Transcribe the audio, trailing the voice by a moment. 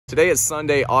Today is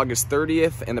Sunday, August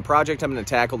 30th, and the project I'm going to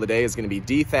tackle today is going to be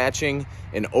dethatching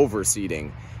and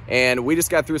overseeding. And we just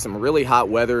got through some really hot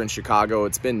weather in Chicago.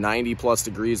 It's been 90 plus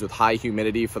degrees with high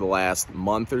humidity for the last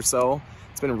month or so.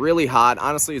 It's been really hot.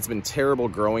 Honestly, it's been terrible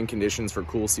growing conditions for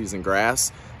cool season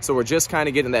grass. So we're just kind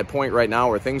of getting to that point right now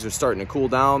where things are starting to cool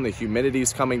down. The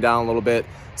humidity's coming down a little bit.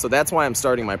 So that's why I'm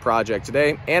starting my project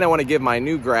today. And I want to give my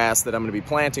new grass that I'm going to be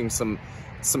planting some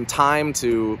time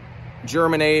to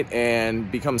germinate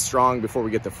and become strong before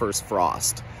we get the first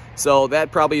frost. So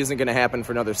that probably isn't going to happen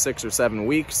for another 6 or 7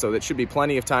 weeks, so that should be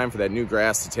plenty of time for that new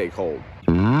grass to take hold.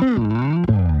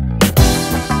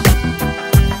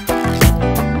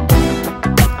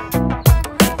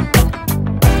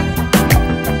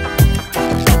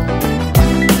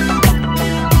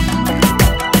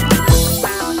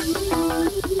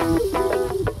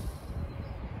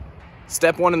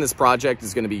 Step one in this project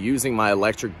is going to be using my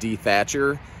electric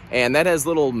dethatcher, and that has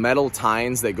little metal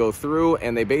tines that go through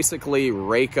and they basically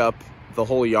rake up the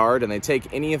whole yard, and they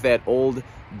take any of that old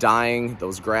dying,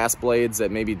 those grass blades that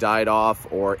maybe died off,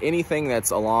 or anything that's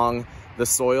along the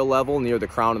soil level near the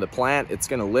crown of the plant. It's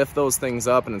going to lift those things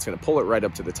up and it's going to pull it right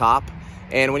up to the top.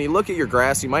 And when you look at your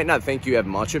grass, you might not think you have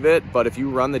much of it, but if you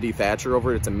run the dethatcher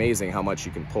over it, it's amazing how much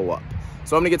you can pull up.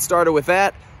 So I'm going to get started with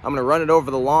that. I'm going to run it over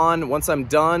the lawn. Once I'm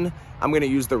done, I'm going to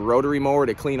use the rotary mower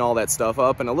to clean all that stuff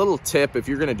up. And a little tip, if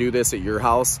you're going to do this at your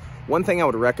house, one thing I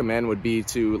would recommend would be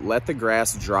to let the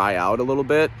grass dry out a little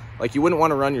bit. Like, you wouldn't want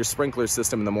to run your sprinkler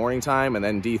system in the morning time and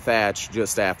then dethatch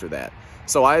just after that.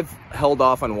 So I've held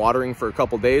off on watering for a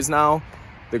couple days now.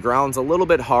 The ground's a little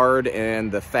bit hard and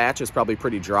the thatch is probably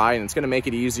pretty dry, and it's going to make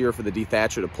it easier for the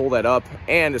dethatcher to pull that up,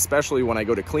 and especially when I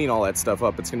go to clean all that stuff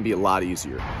up, it's going to be a lot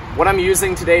easier. What I'm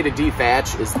using today to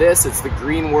dethatch is this. It's the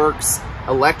Greenworks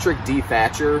electric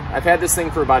dethatcher. I've had this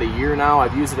thing for about a year now.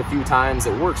 I've used it a few times.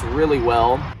 It works really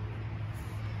well.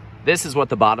 This is what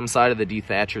the bottom side of the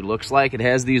dethatcher looks like. It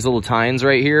has these little tines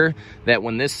right here that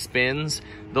when this spins,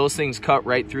 those things cut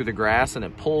right through the grass and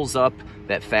it pulls up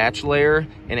that thatch layer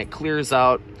and it clears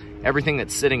out everything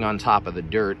that's sitting on top of the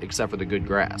dirt except for the good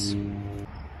grass.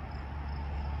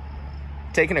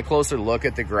 Taking a closer look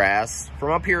at the grass,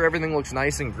 from up here everything looks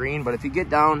nice and green, but if you get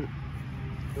down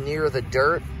near the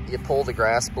dirt, you pull the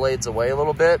grass blades away a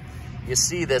little bit, you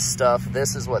see this stuff.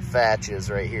 This is what thatch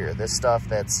is right here. This stuff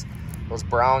that's those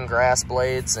brown grass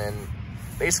blades and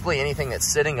basically anything that's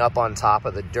sitting up on top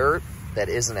of the dirt that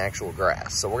isn't actual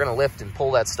grass. So we're going to lift and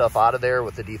pull that stuff out of there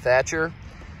with the dethatcher.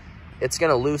 It's going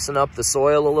to loosen up the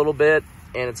soil a little bit,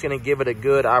 and it's going to give it a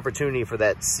good opportunity for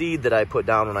that seed that I put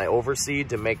down when I overseed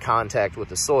to make contact with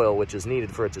the soil, which is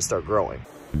needed for it to start growing.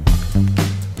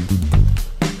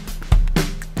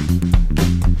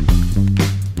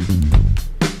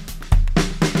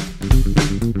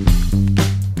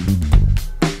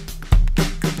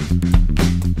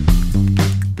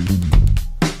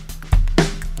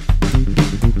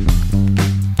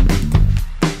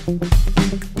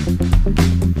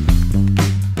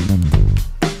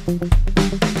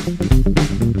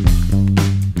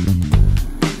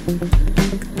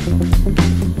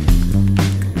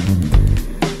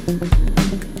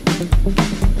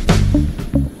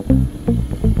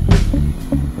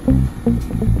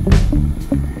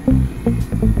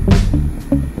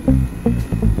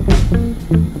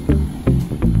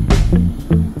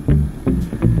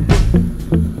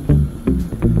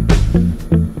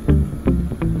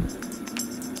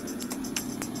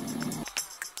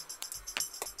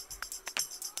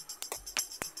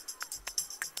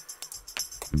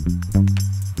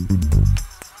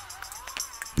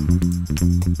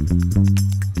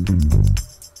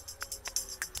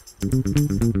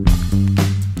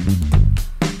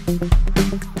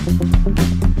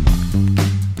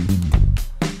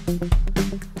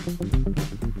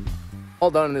 All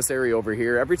done in this area over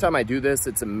here. Every time I do this,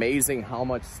 it's amazing how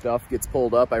much stuff gets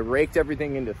pulled up. I raked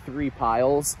everything into 3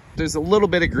 piles. There's a little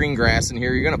bit of green grass in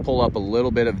here. You're gonna pull up a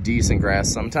little bit of decent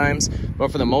grass sometimes,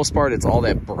 but for the most part, it's all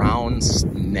that brown,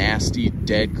 nasty,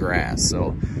 dead grass.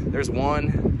 So there's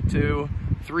 1, 2,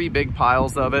 3 big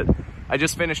piles of it. I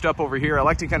just finished up over here. I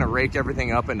like to kind of rake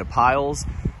everything up into piles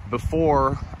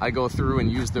before I go through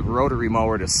and use the rotary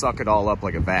mower to suck it all up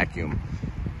like a vacuum.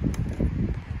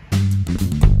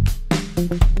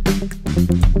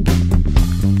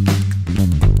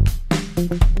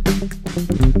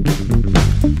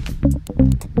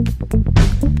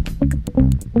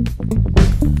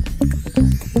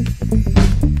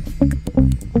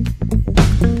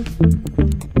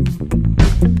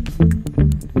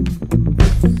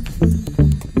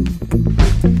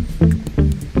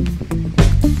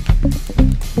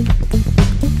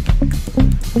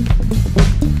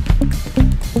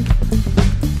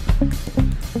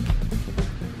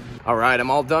 All right, I'm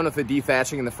all done with the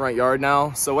dethatching in the front yard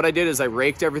now. So what I did is I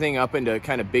raked everything up into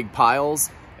kind of big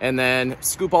piles and then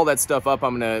scoop all that stuff up.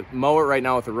 I'm gonna mow it right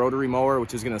now with a rotary mower,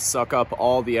 which is gonna suck up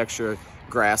all the extra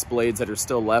grass blades that are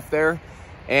still left there.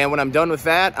 And when I'm done with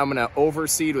that, I'm gonna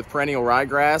overseed with perennial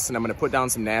ryegrass, and I'm gonna put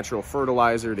down some natural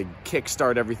fertilizer to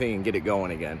kickstart everything and get it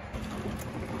going again.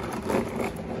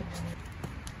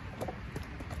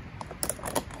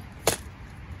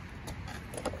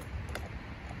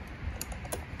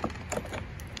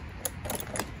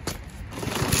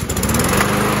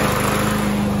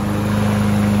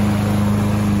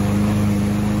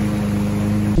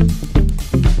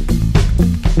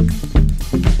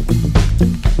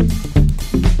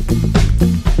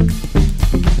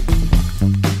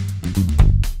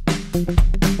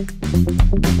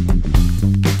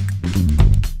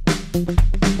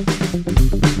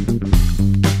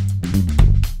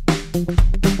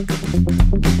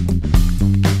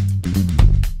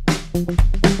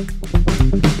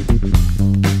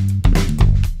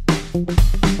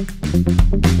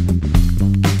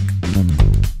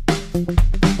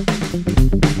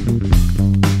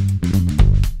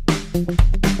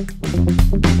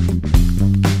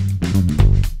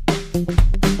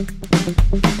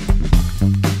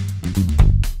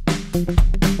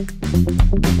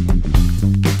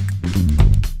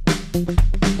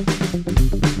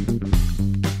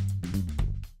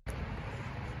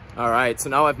 All right, so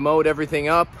now I've mowed everything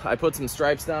up. I put some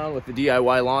stripes down with the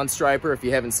DIY lawn striper. If you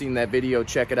haven't seen that video,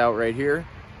 check it out right here.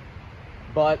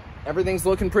 But everything's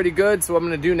looking pretty good. So what I'm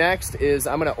gonna do next is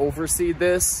I'm gonna overseed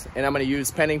this, and I'm gonna use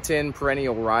Pennington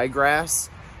perennial ryegrass.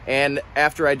 And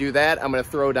after I do that, I'm gonna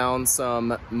throw down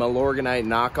some Milorganite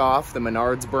knockoff, the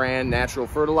Menards brand natural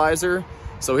fertilizer.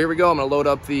 So here we go, I'm gonna load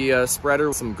up the spreader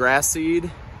with some grass seed,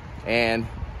 and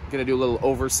I'm gonna do a little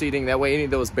overseeding. That way any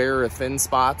of those bare or thin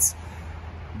spots,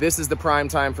 this is the prime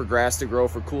time for grass to grow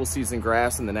for cool season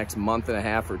grass in the next month and a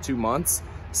half or 2 months.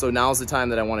 So now's the time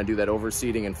that I want to do that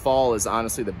overseeding, and fall is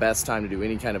honestly the best time to do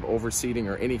any kind of overseeding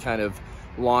or any kind of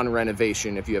lawn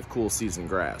renovation if you have cool season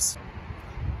grass.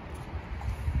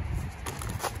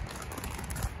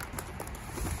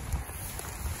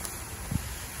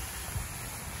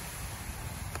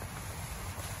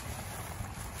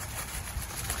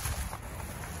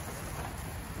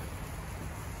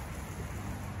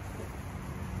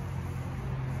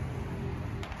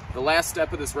 The last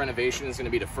step of this renovation is going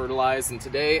to be to fertilize, and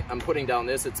today I'm putting down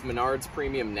this. It's Menards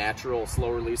Premium Natural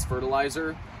Slow Release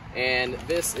Fertilizer, and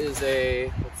this is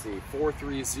a, let's see,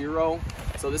 430.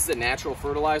 So this is a natural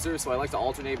fertilizer, so I like to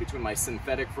alternate between my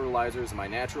synthetic fertilizers and my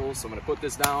naturals. So I'm going to put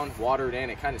this down, water it in.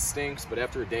 It kind of stinks, but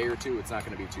after a day or two, it's not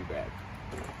going to be too bad.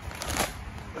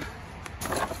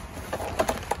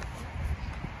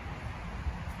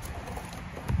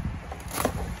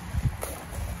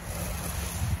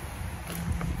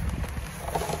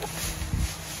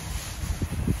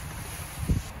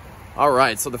 All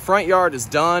right, so the front yard is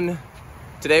done.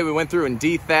 Today we went through and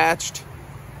dethatched,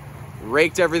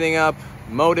 raked everything up,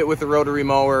 mowed it with the rotary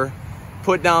mower,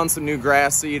 put down some new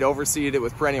grass seed, overseeded it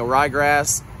with perennial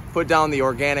ryegrass, put down the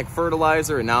organic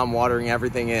fertilizer, and now I'm watering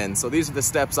everything in. So these are the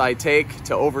steps I take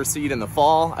to overseed in the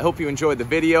fall. I hope you enjoyed the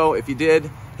video. If you did,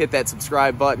 hit that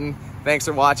subscribe button. Thanks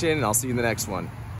for watching, and I'll see you in the next one.